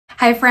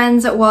Hi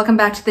friends, welcome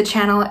back to the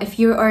channel. If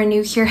you are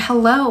new here,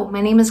 hello,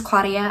 my name is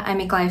Claudia. I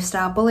make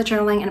lifestyle, bullet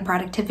journaling, and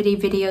productivity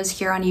videos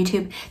here on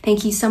YouTube.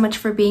 Thank you so much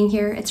for being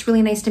here. It's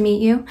really nice to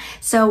meet you.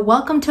 So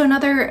welcome to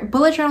another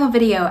bullet journal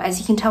video. As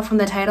you can tell from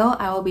the title,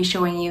 I will be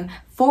showing you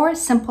 4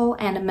 simple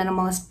and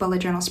minimalist bullet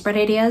journal spread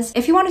ideas.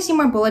 If you want to see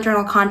more bullet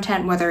journal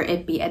content, whether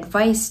it be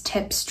advice,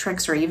 tips,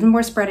 tricks, or even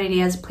more spread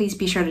ideas, please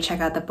be sure to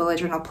check out the bullet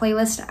journal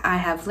playlist I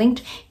have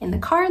linked in the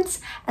cards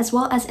as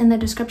well as in the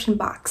description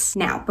box.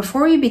 Now,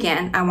 before we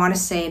begin, I want to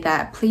say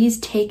that please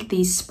take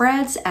these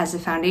spreads as a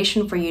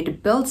foundation for you to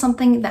build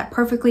something that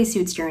perfectly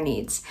suits your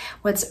needs.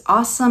 What's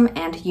awesome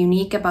and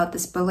unique about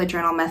this bullet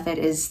journal method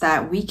is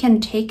that we can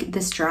take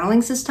this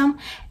journaling system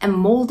and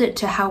mold it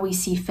to how we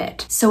see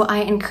fit. So I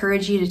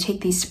encourage you to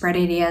take these spread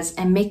ideas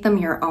and make them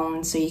your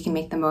own so you can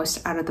make the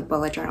most out of the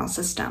bullet journal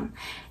system.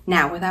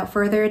 Now, without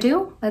further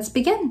ado, let's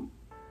begin.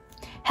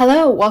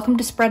 Hello, welcome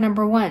to spread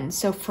number 1.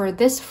 So for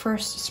this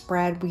first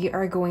spread, we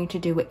are going to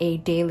do a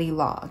daily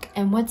log.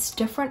 And what's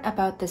different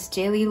about this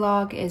daily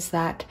log is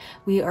that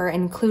we are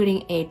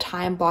including a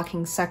time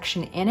blocking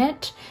section in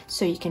it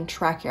so you can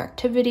track your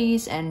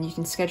activities and you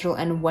can schedule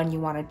in when you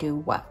want to do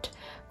what.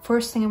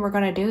 First thing we're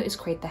going to do is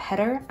create the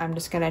header. I'm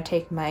just going to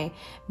take my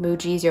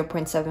Muji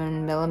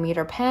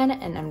 0.7mm pen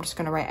and I'm just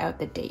going to write out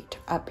the date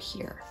up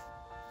here.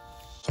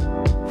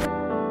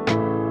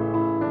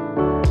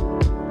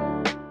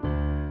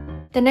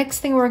 The next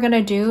thing we're going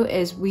to do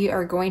is we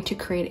are going to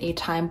create a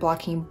time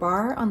blocking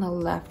bar on the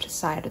left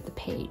side of the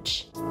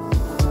page.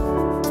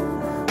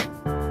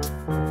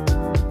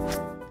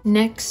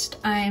 Next,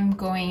 I'm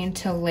going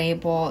to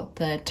label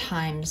the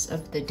times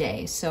of the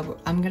day. So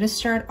I'm going to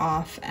start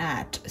off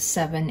at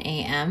 7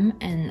 a.m.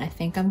 and I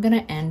think I'm going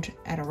to end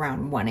at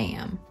around 1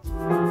 a.m.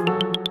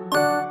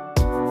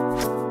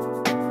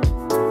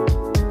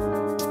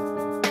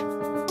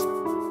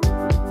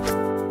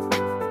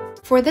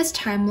 For this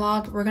time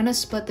log, we're going to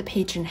split the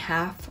page in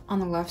half. On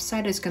the left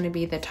side is going to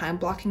be the time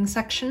blocking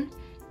section.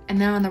 And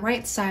then on the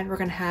right side, we're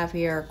going to have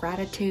your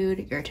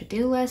gratitude, your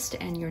to-do list,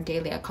 and your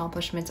daily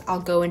accomplishments.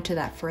 I'll go into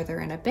that further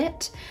in a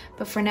bit.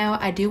 But for now,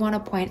 I do want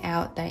to point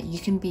out that you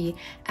can be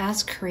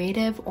as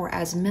creative or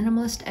as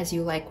minimalist as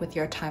you like with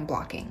your time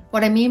blocking.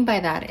 What I mean by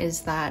that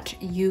is that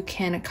you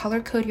can color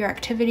code your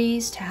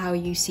activities to how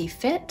you see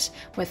fit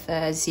with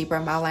a zebra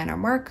outliner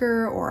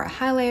marker or a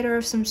highlighter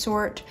of some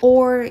sort,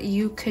 or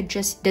you could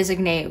just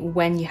designate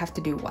when you have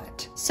to do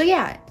what. So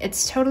yeah,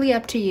 it's totally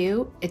up to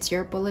you. It's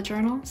your bullet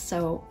journal,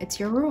 so it's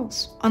your rules.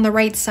 On the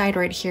right side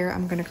right here,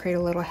 I'm going to create a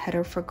little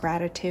header for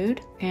gratitude.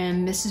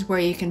 And this is where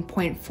you can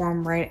point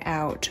form right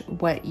out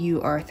what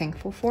you are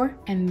thankful for.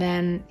 And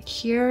then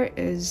here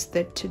is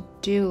the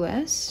to-do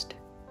list.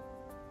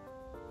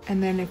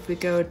 And then if we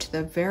go to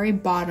the very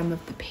bottom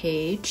of the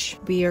page,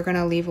 we are going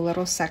to leave a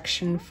little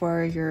section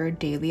for your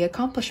daily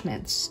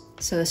accomplishments.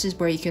 So this is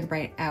where you can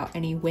write out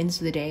any wins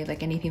of the day,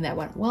 like anything that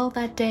went well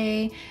that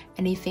day,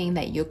 anything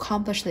that you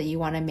accomplished that you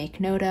want to make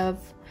note of,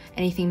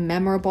 anything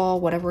memorable,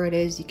 whatever it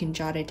is, you can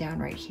jot it down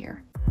right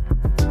here.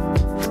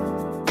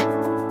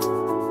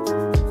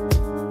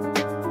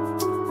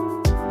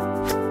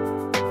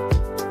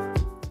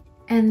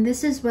 And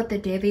this is what the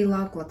daily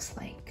log looks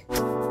like.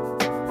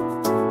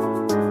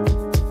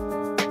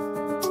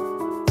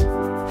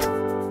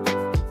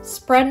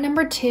 Spread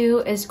number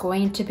 2 is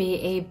going to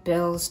be a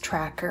bills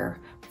tracker.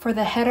 For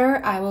the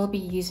header, I will be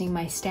using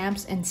my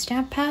stamps and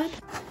stamp pad,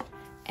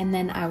 and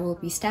then I will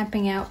be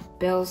stamping out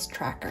bills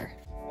tracker.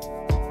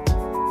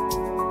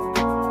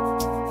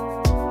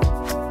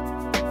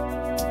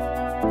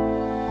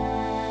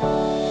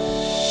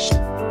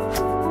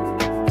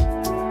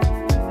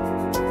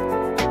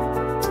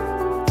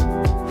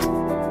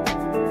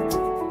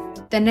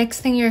 The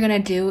next thing you're going to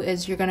do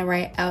is you're going to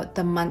write out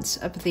the months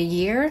of the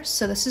year.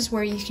 So this is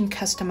where you can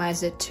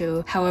customize it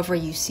to however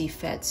you see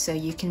fit. So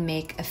you can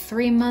make a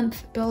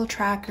 3-month bill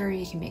tracker,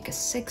 you can make a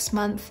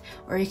 6-month,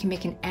 or you can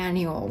make an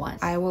annual one.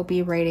 I will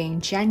be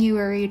writing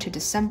January to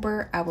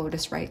December. I will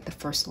just write the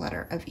first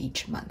letter of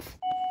each month.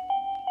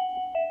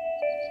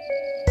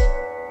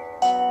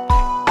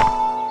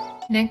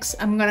 Next,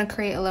 I'm going to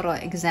create a little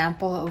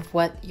example of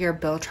what your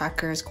bill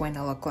tracker is going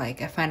to look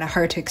like. I find it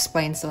hard to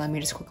explain, so let me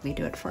just quickly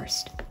do it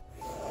first.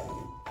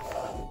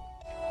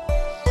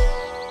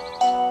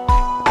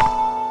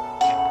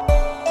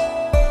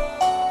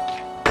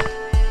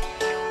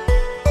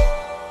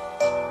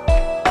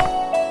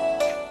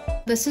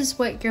 This is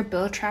what your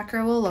bill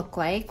tracker will look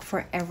like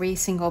for every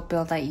single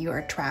bill that you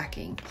are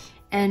tracking.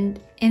 And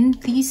in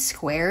these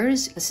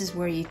squares, this is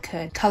where you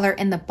could color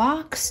in the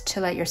box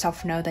to let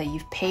yourself know that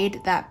you've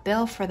paid that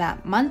bill for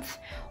that month,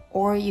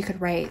 or you could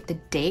write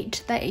the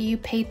date that you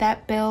paid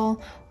that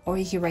bill, or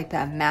you could write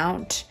the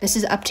amount. This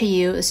is up to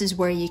you. This is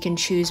where you can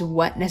choose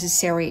what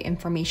necessary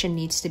information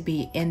needs to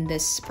be in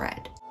this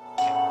spread.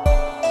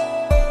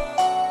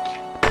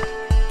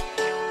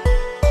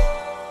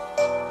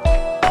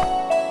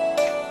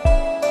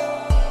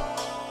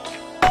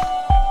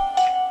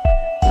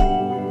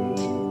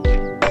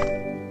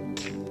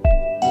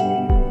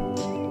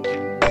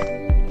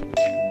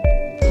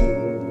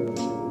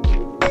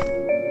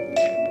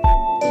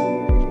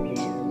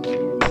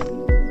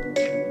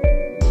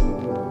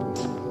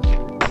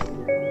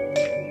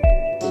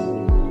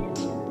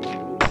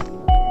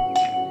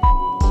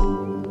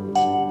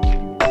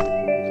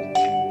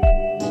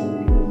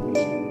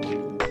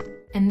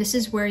 And this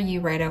is where you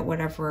write out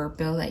whatever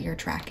bill that you're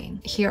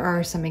tracking. Here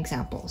are some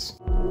examples.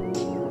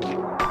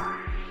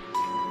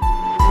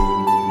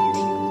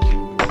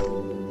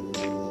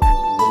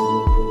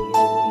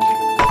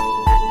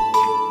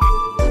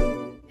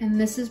 And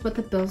this is what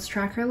the bills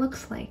tracker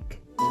looks like.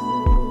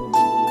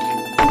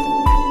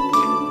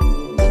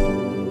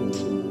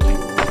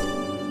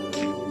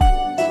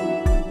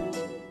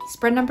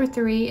 Spread number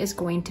 3 is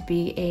going to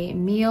be a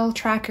meal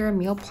tracker,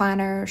 meal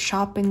planner,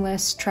 shopping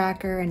list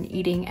tracker, and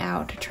eating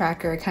out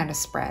tracker kind of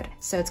spread.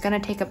 So it's going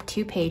to take up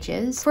 2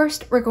 pages.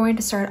 First, we're going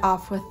to start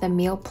off with the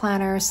meal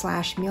planner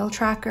 / meal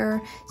tracker.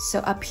 So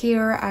up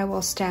here, I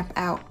will stamp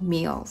out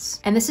meals.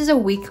 And this is a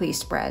weekly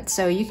spread,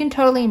 so you can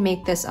totally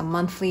make this a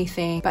monthly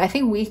thing, but I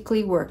think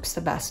weekly works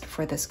the best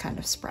for this kind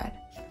of spread.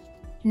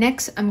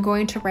 Next, I'm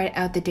going to write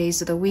out the days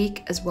of the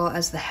week as well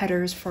as the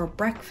headers for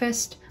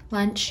breakfast,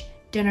 lunch,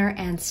 dinner,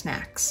 and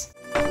snacks.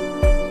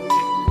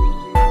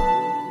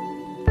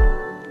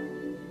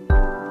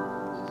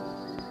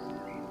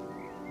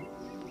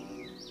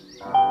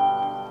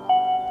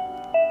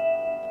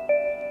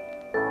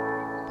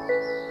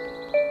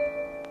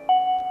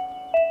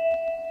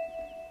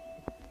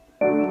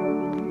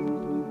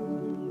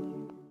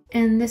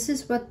 And this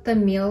is what the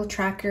meal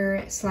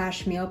tracker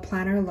 / meal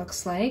planner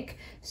looks like.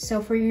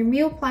 So for your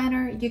meal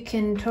planner, you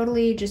can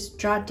totally just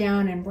jot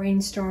down and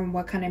brainstorm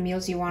what kind of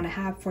meals you want to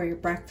have for your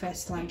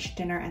breakfast, lunch,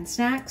 dinner, and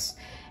snacks.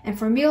 And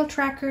for meal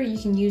tracker, you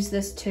can use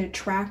this to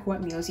track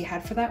what meals you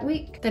had for that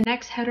week. The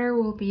next header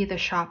will be the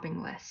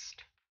shopping list.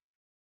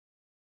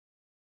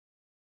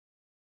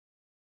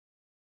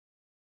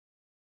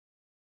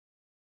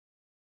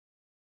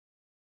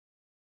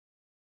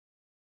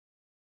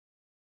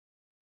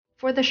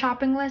 For the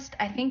shopping list,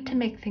 I think to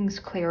make things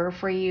clearer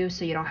for you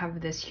so you don't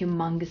have this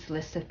humongous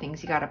list of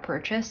things you gotta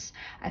purchase,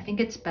 I think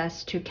it's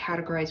best to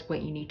categorize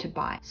what you need to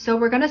buy. So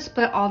we're gonna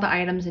split all the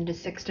items into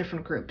 6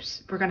 different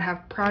groups. We're gonna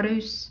have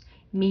produce,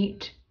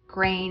 meat,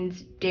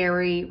 grains,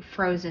 dairy,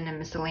 frozen, and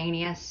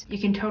miscellaneous. You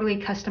can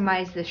totally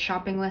customize this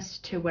shopping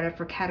list to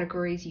whatever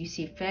categories you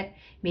see fit.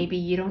 Maybe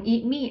you don't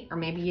eat meat, or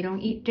maybe you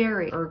don't eat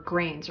dairy or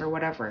grains or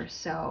whatever.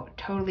 So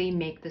totally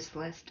make this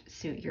list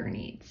suit your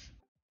needs.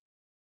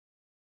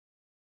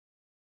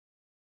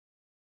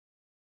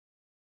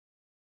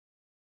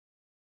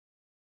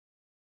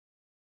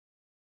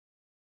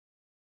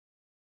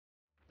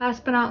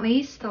 Last but not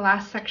least, the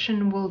last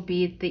section will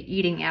be the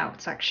eating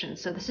out section.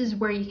 So this is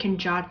where you can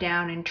jot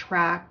down and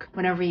track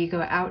whenever you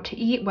go out to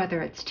eat,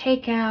 whether it's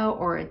takeout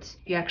or it's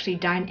you actually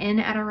dine in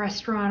at a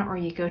restaurant or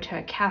you go to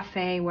a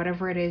cafe,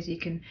 whatever it is, you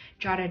can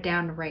jot it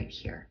down right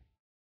here.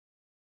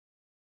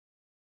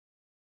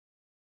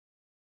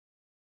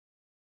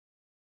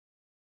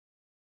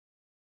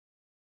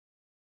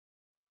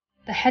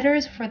 The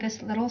headers for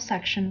this little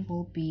section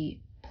will be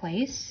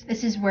place.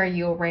 This is where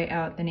you'll write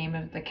out the name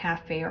of the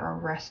cafe or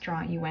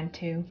restaurant you went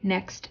to.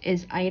 Next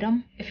is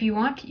item. If you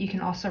want, you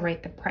can also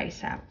write the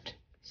price out,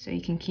 so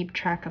you can keep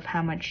track of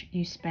how much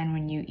you spend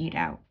when you eat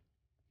out.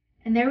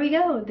 And there we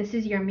go. This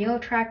is your meal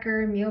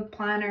tracker, meal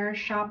planner,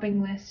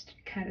 shopping list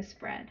kind of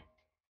spread.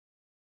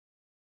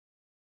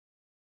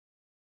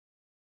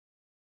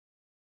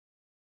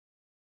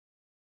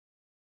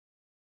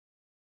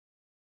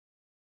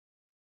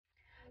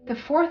 The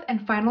fourth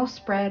and final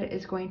spread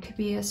is going to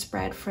be a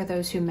spread for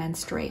those who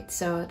menstruate.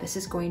 So this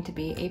is going to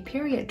be a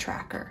period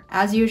tracker.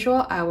 As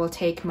usual, I will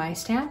take my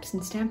stamps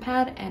and stamp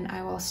pad and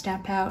I will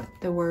stamp out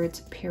the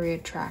words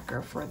period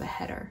tracker for the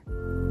header.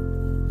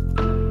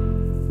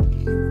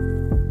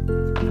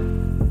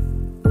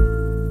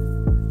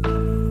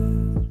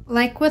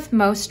 Like with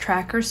most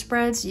tracker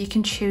spreads, you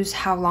can choose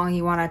how long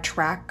you want to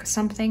track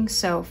something.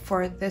 So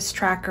for this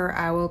tracker,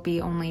 I will be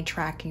only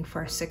tracking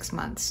for 6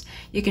 months.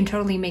 You can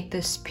totally make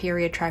this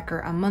period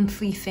tracker a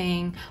monthly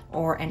thing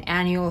or an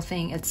annual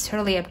thing. It's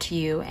totally up to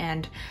you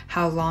and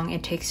how long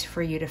it takes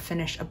for you to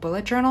finish a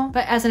bullet journal.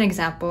 But as an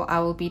example, I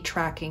will be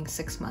tracking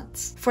 6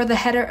 months. For the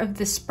header of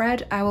this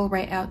spread, I will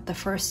write out the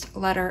first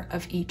letter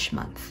of each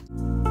month.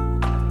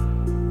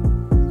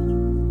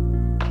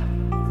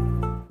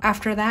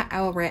 After that,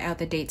 I will write out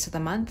the dates of the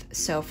month,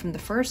 so from the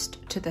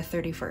 1st to the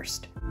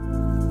 31st.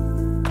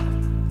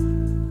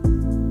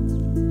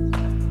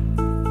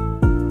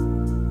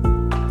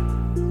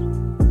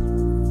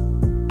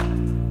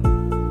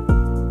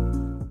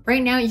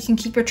 Right now, you can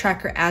keep your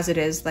tracker as it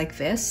is like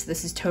this.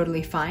 This is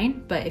totally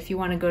fine, but if you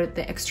want to go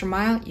the extra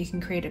mile, you can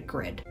create a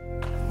grid.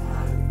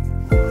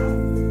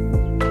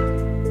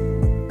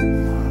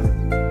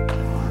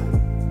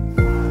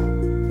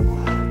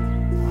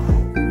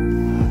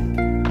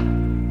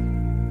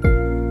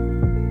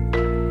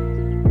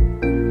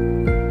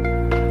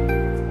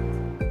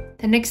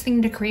 The next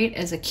thing to create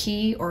is a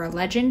key or a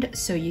legend,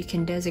 so you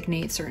can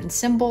designate certain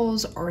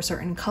symbols or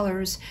certain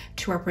colors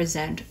to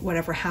represent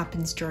whatever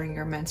happens during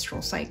your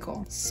menstrual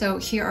cycle. So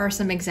here are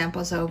some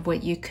examples of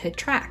what you could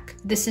track.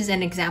 This is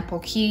an example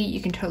key.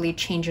 You can totally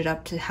change it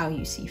up to how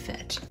you see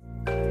fit.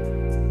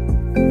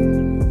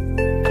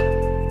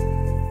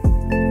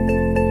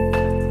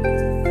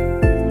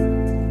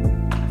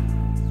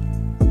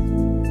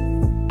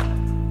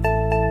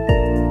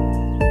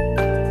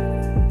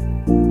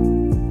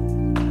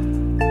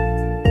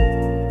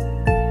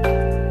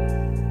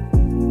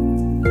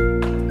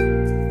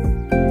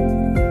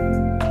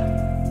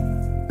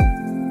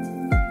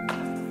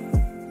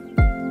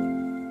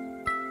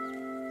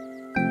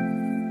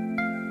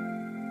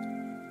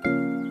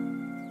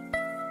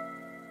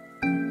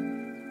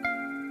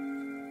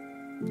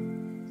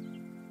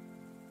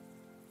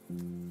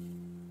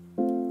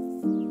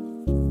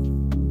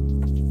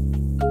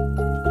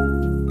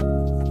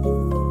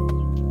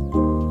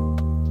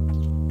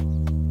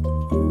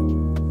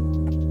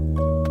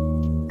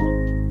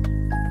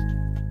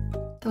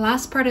 The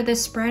last part of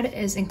this spread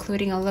is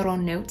including a little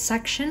note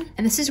section,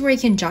 and this is where you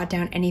can jot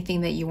down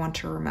anything that you want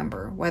to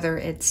remember, whether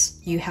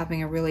it's you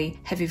having a really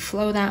heavy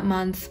flow that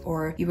month,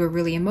 or you were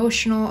really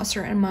emotional a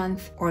certain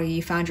month, or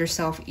you found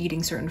yourself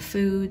eating certain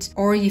foods,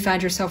 or you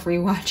found yourself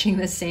rewatching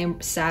the same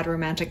sad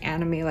romantic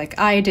anime like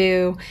I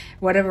do.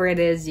 Whatever it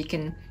is, you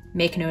can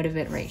make note of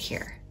it right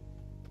here.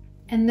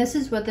 And this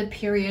is what the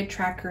period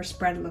tracker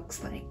spread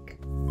looks like.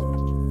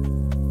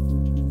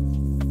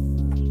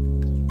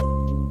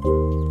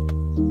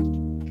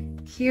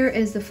 Here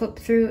is the flip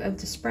through of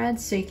the spread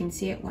so you can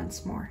see it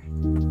once more.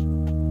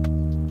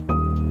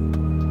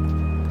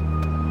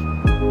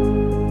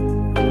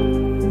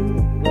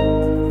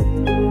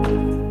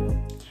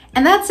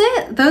 And that's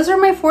it. Those are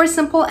my 4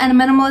 simple and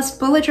minimalist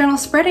bullet journal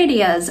spread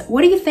ideas.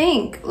 What do you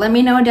think? Let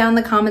me know down in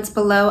the comments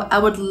below. I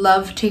would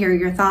love to hear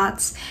your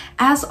thoughts.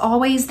 As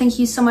always, thank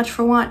you so much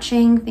for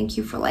watching. Thank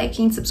you for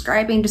liking,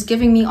 subscribing, just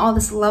giving me all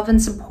this love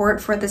and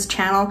support for this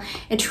channel.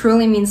 It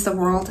truly means the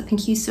world.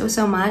 Thank you so,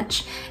 so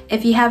much.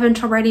 If you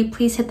haven't already,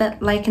 please hit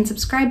that like and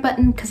subscribe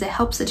button because it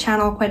helps the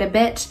channel quite a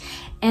bit.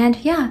 And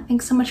yeah,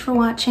 thanks so much for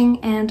watching,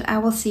 and I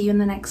will see you in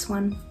the next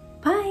one.